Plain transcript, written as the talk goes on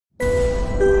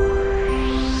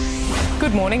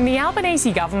Good morning. The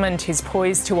Albanese government is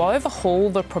poised to overhaul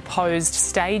the proposed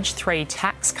Stage 3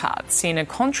 tax cuts in a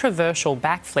controversial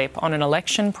backflip on an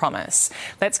election promise.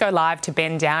 Let's go live to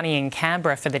Ben Downey in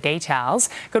Canberra for the details.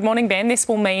 Good morning, Ben. This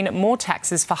will mean more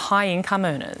taxes for high-income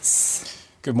earners.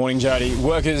 Good morning, Jody.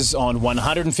 Workers on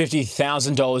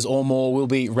 $150,000 or more will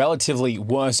be relatively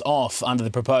worse off under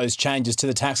the proposed changes to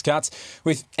the tax cuts,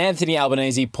 with Anthony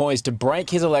Albanese poised to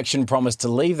break his election promise to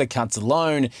leave the cuts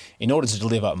alone in order to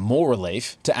deliver more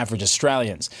relief to average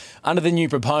Australians. Under the new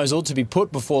proposal to be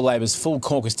put before Labor's full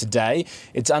caucus today,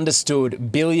 it's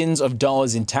understood billions of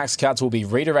dollars in tax cuts will be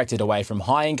redirected away from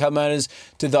high-income earners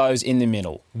to those in the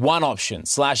middle. One option,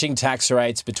 slashing tax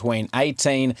rates between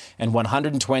 $18,000 and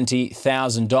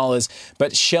 $120,000.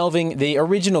 But shelving the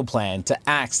original plan to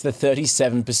axe the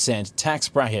 37% tax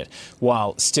bracket,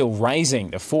 while still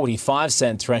raising the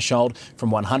 45-cent threshold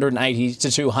from $180,000 to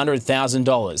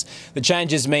 $200,000. The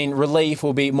changes mean relief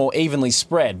will be more evenly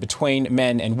spread between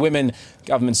men and women.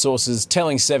 Government sources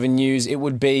telling 7 News it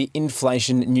would be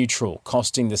inflation neutral,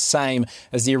 costing the same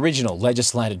as the original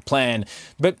legislated plan.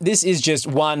 But this is just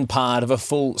one part of a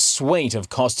full suite of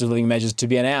cost of living measures to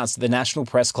be announced at the National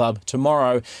Press Club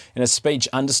tomorrow in a speech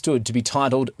understood to be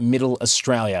titled Middle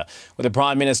Australia, where the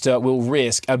Prime Minister will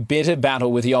risk a bitter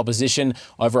battle with the opposition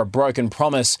over a broken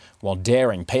promise while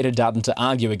daring Peter Dutton to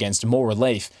argue against more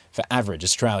relief for average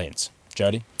Australians.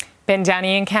 Jody? Ben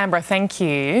Downey in Canberra, thank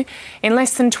you. In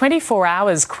less than 24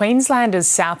 hours, Queenslanders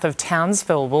south of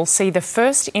Townsville will see the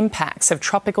first impacts of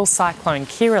Tropical Cyclone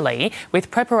Kirrily,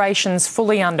 with preparations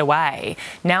fully underway.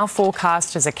 Now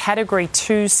forecast as a Category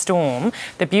 2 storm,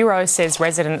 the Bureau says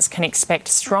residents can expect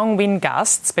strong wind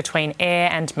gusts between Ayr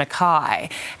and Mackay,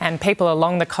 and people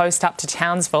along the coast up to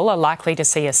Townsville are likely to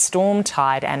see a storm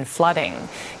tide and flooding.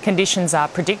 Conditions are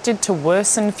predicted to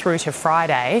worsen through to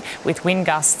Friday, with wind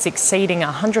gusts exceeding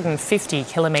 150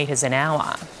 kilometres an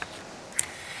hour.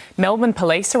 Melbourne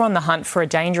police are on the hunt for a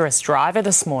dangerous driver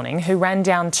this morning who ran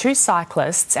down 2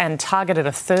 cyclists and targeted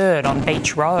a third on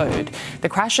Beach Road. The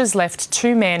crashes left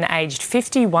 2 men aged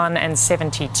 51 and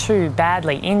 72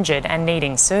 badly injured and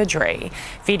needing surgery.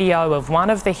 Video of one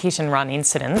of the hit-and-run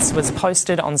incidents was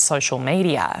posted on social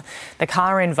media. The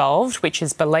car involved, which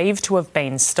is believed to have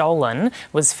been stolen,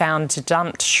 was found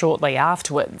dumped shortly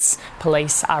afterwards.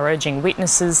 Police are urging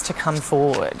witnesses to come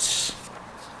forward.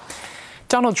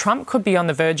 Donald Trump could be on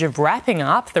the verge of wrapping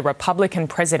up the Republican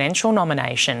presidential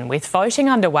nomination, with voting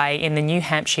underway in the New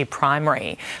Hampshire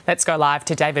primary. Let's go live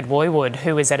to David Woiwod,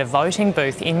 who is at a voting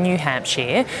booth in New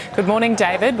Hampshire. Good morning,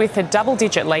 David. With a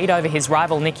double-digit lead over his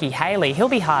rival Nikki Haley, he'll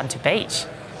be hard to beat.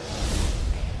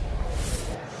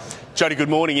 Jody, good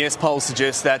morning. Yes, polls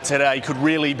suggest that today could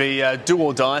really be do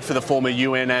or die for the former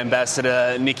UN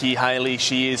ambassador Nikki Haley.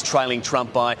 She is trailing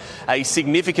Trump by a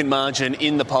significant margin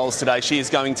in the polls today. She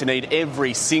is going to need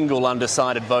every single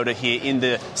undecided voter here in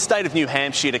the state of New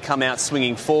Hampshire to come out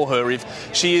swinging for her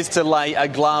if she is to lay a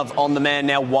glove on the man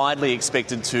now widely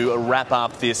expected to wrap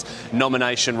up this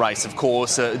nomination race. Of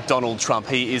course, Donald Trump,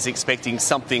 he is expecting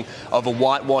something of a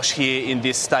whitewash here in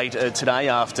this state today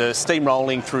after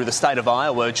steamrolling through the state of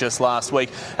Iowa just last week.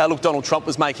 Look, Donald Trump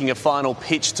was making a final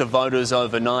pitch to voters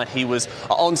overnight. He was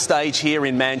on stage here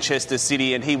in Manchester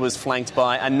City and he was flanked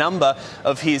by a number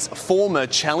of his former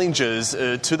challengers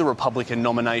to the Republican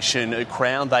nomination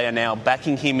crown. They are now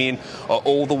backing him in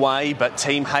all the way. But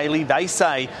Team Haley, they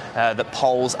say that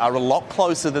polls are a lot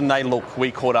closer than they look.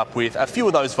 We caught up with a few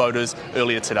of those voters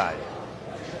earlier today.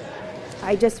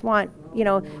 I just want,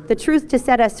 the truth to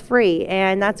set us free,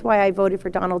 and that's why I voted for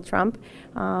Donald Trump,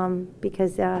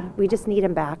 because we just need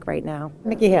him back right now.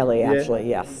 Nikki Haley, actually,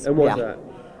 yes. And what's that?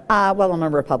 Well, I'm a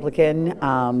Republican,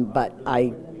 but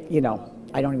I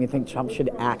don't even think Trump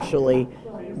should actually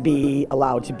be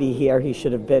allowed to be here. He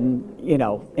should have been,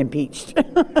 impeached.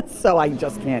 So I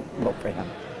just can't vote for him.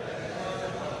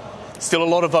 Still a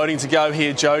lot of voting to go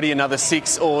here, Jody, another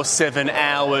 6 or 7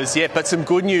 hours yet. But some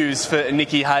good news for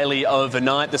Nikki Haley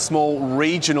overnight. The small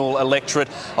regional electorate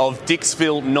of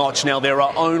Dixville Notch. Now, there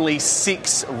are only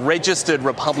 6 registered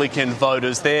Republican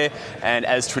voters there. And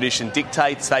as tradition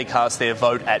dictates, they cast their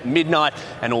vote at midnight.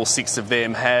 And all 6 of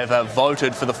them have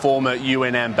voted for the former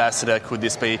UN ambassador. Could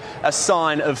this be a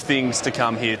sign of things to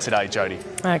come here today, Jody?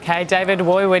 OK, David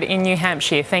Woiwod in New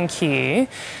Hampshire, thank you.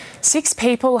 6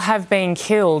 people have been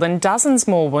killed and dozens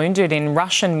more wounded in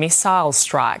Russian missile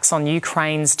strikes on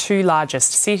Ukraine's 2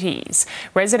 largest cities.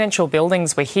 Residential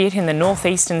buildings were hit in the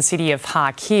northeastern city of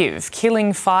Kharkiv,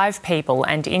 killing 5 people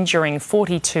and injuring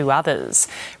 42 others.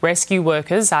 Rescue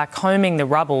workers are combing the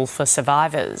rubble for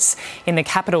survivors. In the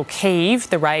capital, Kyiv,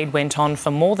 the raid went on for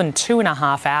more than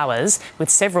 2.5 hours, with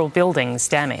several buildings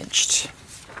damaged.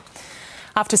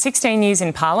 After 16 years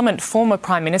in Parliament, former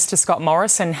Prime Minister Scott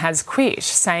Morrison has quit,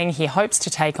 saying he hopes to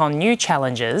take on new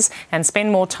challenges and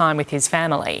spend more time with his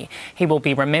family. He will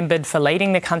be remembered for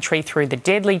leading the country through the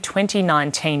deadly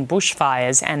 2019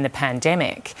 bushfires and the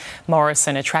pandemic.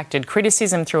 Morrison attracted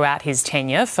criticism throughout his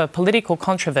tenure for political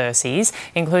controversies,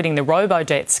 including the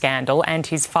robo-debt scandal and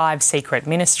his 5 secret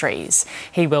ministries.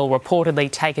 He will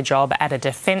reportedly take a job at a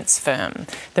defence firm.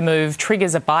 The move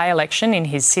triggers a by-election in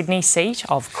his Sydney seat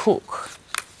of Cook.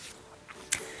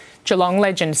 Geelong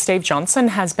legend Steve Johnson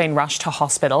has been rushed to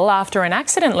hospital after an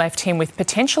accident left him with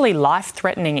potentially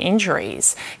life-threatening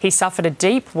injuries. He suffered a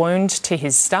deep wound to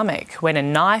his stomach when a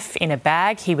knife in a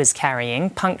bag he was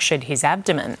carrying punctured his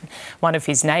abdomen. One of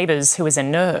his neighbours, who is a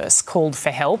nurse, called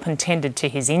for help and tended to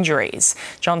his injuries.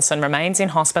 Johnson remains in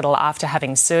hospital after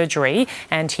having surgery,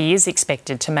 and he is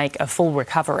expected to make a full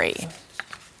recovery.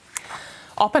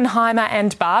 Oppenheimer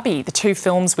and Barbie, the 2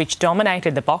 films which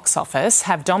dominated the box office,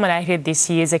 have dominated this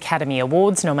year's Academy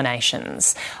Awards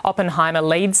nominations. Oppenheimer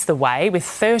leads the way with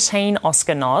 13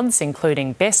 Oscar nods,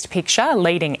 including Best Picture,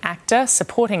 Leading Actor,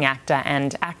 Supporting Actor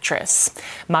and Actress.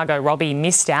 Margot Robbie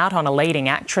missed out on a Leading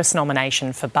Actress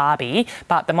nomination for Barbie,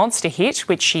 but the monster hit,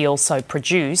 which she also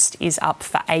produced, is up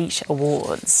for 8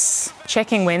 awards.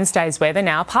 Checking Wednesday's weather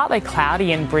now, partly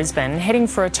cloudy in Brisbane, heading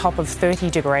for a top of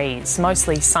 30 degrees.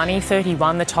 Mostly sunny,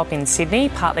 31 the top in Sydney,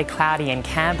 partly cloudy in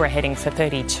Canberra, heading for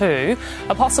 32.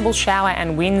 A possible shower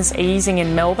and winds easing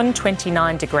in Melbourne,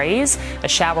 29 degrees. A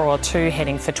shower or 2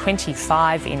 heading for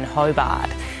 25 in Hobart.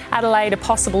 Adelaide, a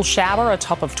possible shower, a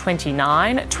top of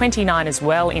 29. 29 as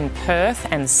well in Perth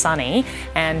and sunny.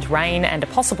 And rain and a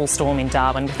possible storm in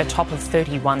Darwin with a top of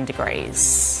 31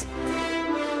 degrees.